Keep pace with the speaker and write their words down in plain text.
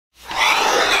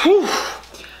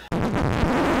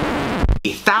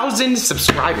1,000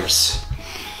 subscribers.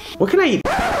 What can I eat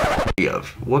of?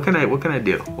 What can I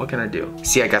do? What can I do?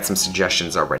 See, I got some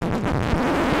suggestions already.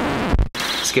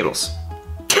 Skittles.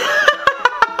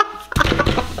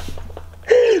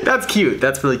 That's cute.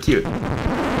 That's really cute.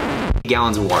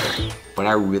 Gallons of water. But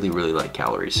I really, really like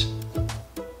calories.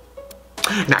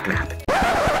 Not gonna happen.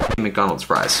 McDonald's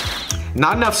fries.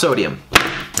 Not enough sodium.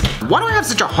 Why do I have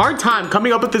such a hard time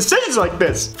coming up with decisions like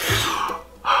this?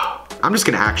 I'm just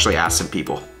gonna actually ask some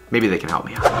people. Maybe they can help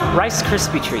me out. Rice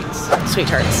Krispie treats. Sweet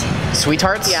tarts. Sweet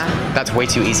tarts? Yeah. That's way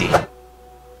too easy.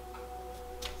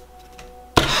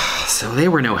 So they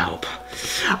were no help.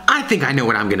 I think I know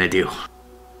what I'm gonna do.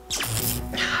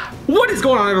 What is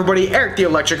going on, everybody? Eric the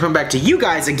Electric coming back to you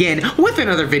guys again with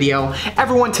another video.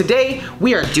 Everyone, today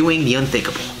we are doing the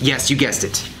unthinkable. Yes, you guessed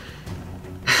it.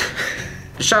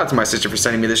 Shout out to my sister for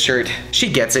sending me this shirt.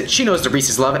 She gets it. She knows the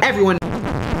Reese's love. Everyone.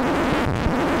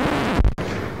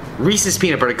 Reese's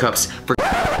peanut butter cups for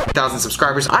 1,000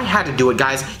 subscribers. I had to do it,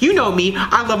 guys. You know me.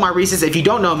 I love my Reese's. If you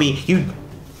don't know me, you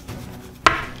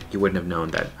wouldn't have known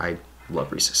that I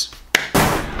love Reese's.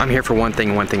 I'm here for one thing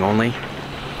and one thing only.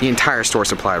 The entire store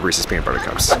supply of Reese's peanut butter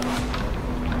cups.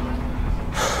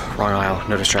 Wrong aisle.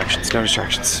 No distractions. No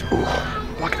distractions. Ooh.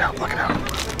 Block it out. Block it out.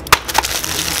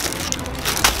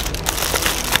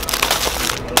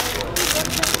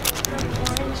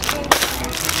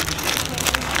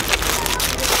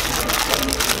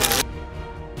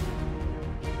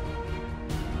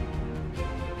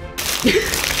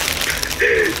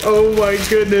 Oh my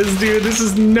goodness, dude, this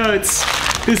is nuts.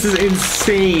 This is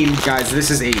insane. Guys,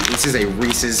 this is a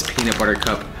Reese's peanut butter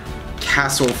cup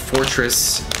castle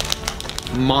fortress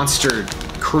monster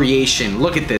creation. Look at this.